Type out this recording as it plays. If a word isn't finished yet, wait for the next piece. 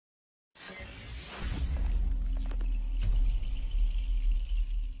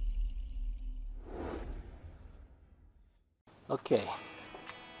Okay,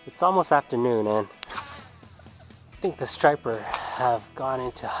 it's almost afternoon and I think the striper have gone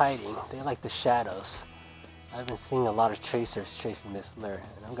into hiding. They like the shadows. I've been seeing a lot of tracers chasing this lure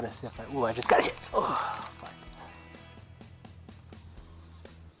and I'm gonna see if I... Ooh, I just got hit! Oh, fuck.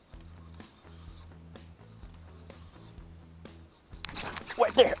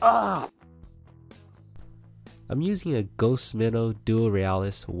 Right there! Oh! I'm using a Ghost Minnow Duo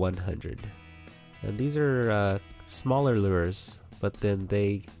Realis 100. And these are smaller lures, but then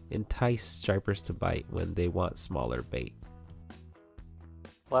they entice stripers to bite when they want smaller bait.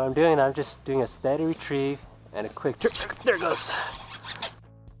 What I'm doing, I'm just doing a steady retrieve and a quick trip. There it goes!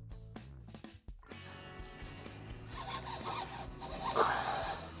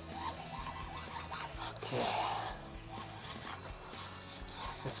 Okay.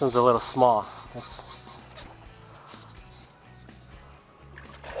 This one's a little small.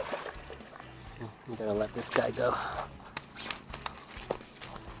 I'm gonna let this guy go.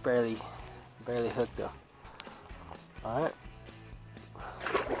 Barely hooked though. Alright.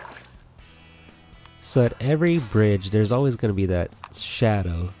 So at every bridge, there's always going to be that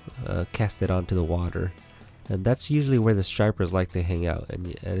shadow casted onto the water. And that's usually where the stripers like to hang out.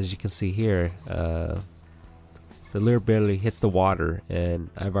 And as you can see here, the lure barely hits the water and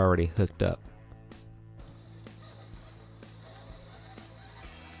I've already hooked up.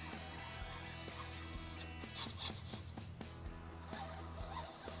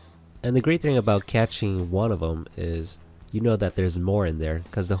 And the great thing about catching one of them is you know that there's more in there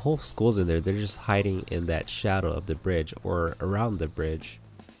because the whole school's in there. They're just hiding in that shadow of the bridge or around the bridge.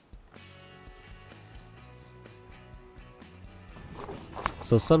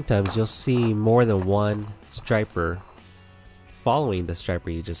 So sometimes you'll see more than one striper following the striper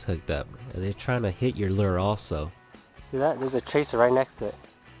you just hooked up, and they're trying to hit your lure also. See that? There's a tracer right next to it.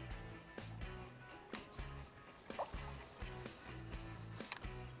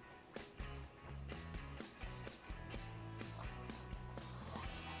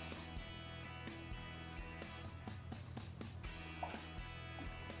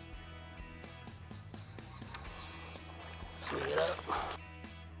 Swing it up.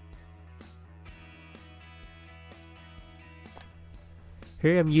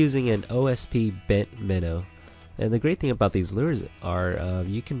 Here I'm using an OSP bent minnow, and the great thing about these lures are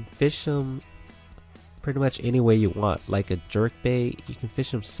you can fish them pretty much any way you want. Like a jerk bait, you can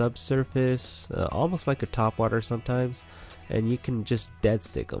fish them subsurface, almost like a topwater sometimes, and you can just dead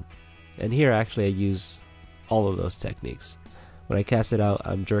stick them. And here actually I use all of those techniques. When I cast it out,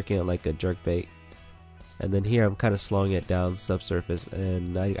 I'm jerking it like a jerk bait, and then here I'm kind of slowing it down subsurface,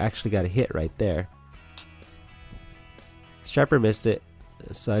 and I actually got a hit right there. Striper missed it,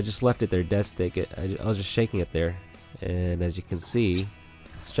 so I just left it there, dead stick it. I was just shaking it there, and as you can see,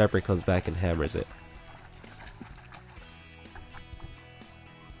 striper comes back and hammers it.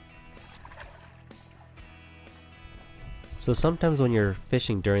 So sometimes when you're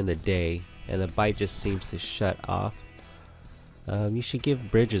fishing during the day and the bite just seems to shut off, you should give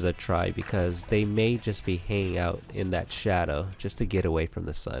bridges a try because they may just be hanging out in that shadow just to get away from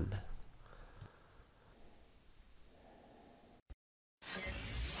the sun.